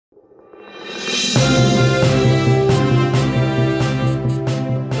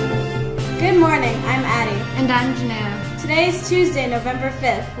I'm Janelle. Today is Tuesday, November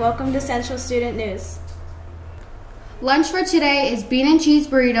 5th. Welcome to Central Student News. Lunch for today is bean and cheese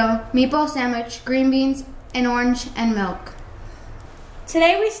burrito, meatball sandwich, green beans, and orange and milk.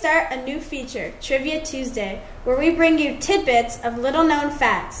 Today we start a new feature, Trivia Tuesday, where we bring you tidbits of little-known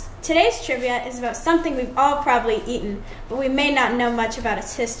facts. Today's trivia is about something we've all probably eaten, but we may not know much about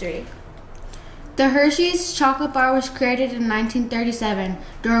its history. The Hershey's chocolate bar was created in 1937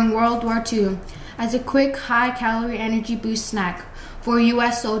 during World War II as a quick, high-calorie energy boost snack for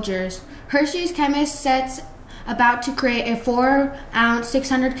U.S. soldiers. Hershey's chemist sets about to create a 4-ounce,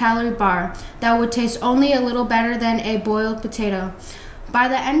 600-calorie bar that would taste only a little better than a boiled potato. By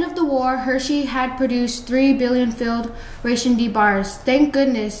the end of the war, Hershey had produced 3 billion filled Ration D bars. Thank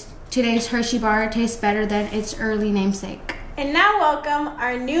goodness today's Hershey bar tastes better than its early namesake. And now welcome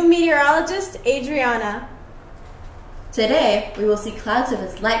our new meteorologist, Adriana. Today, we will see clouds with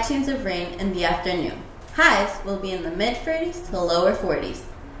a slight chance of rain in the afternoon. Highs will be in the mid-30s to lower 40s.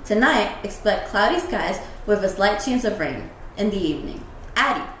 Tonight, expect cloudy skies with a slight chance of rain in the evening.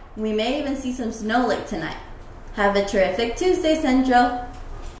 Addie, we may even see some snow late tonight. Have a terrific Tuesday, Central.